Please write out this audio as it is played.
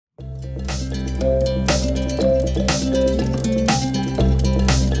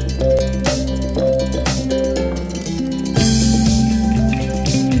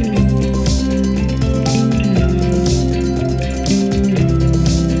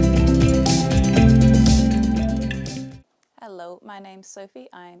My name's Sophie.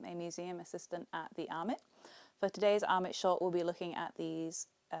 I'm a museum assistant at the Armitt. For today's Armitt short, we'll be looking at these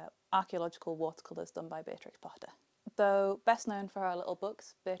archaeological watercolours done by Beatrix Potter. Though best known for her little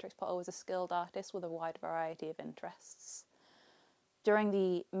books, Beatrix Potter was a skilled artist with a wide variety of interests. During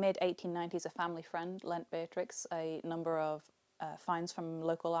the mid-1890s, a family friend lent Beatrix a number of finds from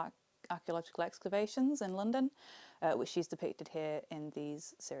local archaeological excavations in London, which she's depicted here in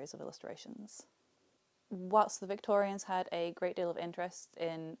these series of illustrations. Whilst the Victorians had a great deal of interest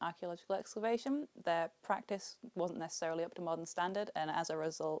in archaeological excavation, their practice wasn't necessarily up to modern standard, and as a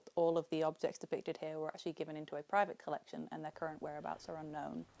result, all of the objects depicted here were actually given into a private collection and their current whereabouts are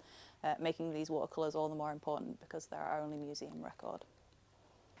unknown, making these watercolours all the more important because they're our only museum record.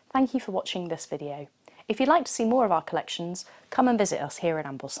 Thank you for watching this video. If you'd like to see more of our collections, come and visit us here in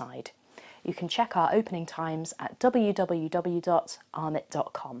Ambleside. You can check our opening times at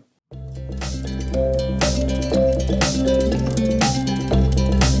www.armitt.com.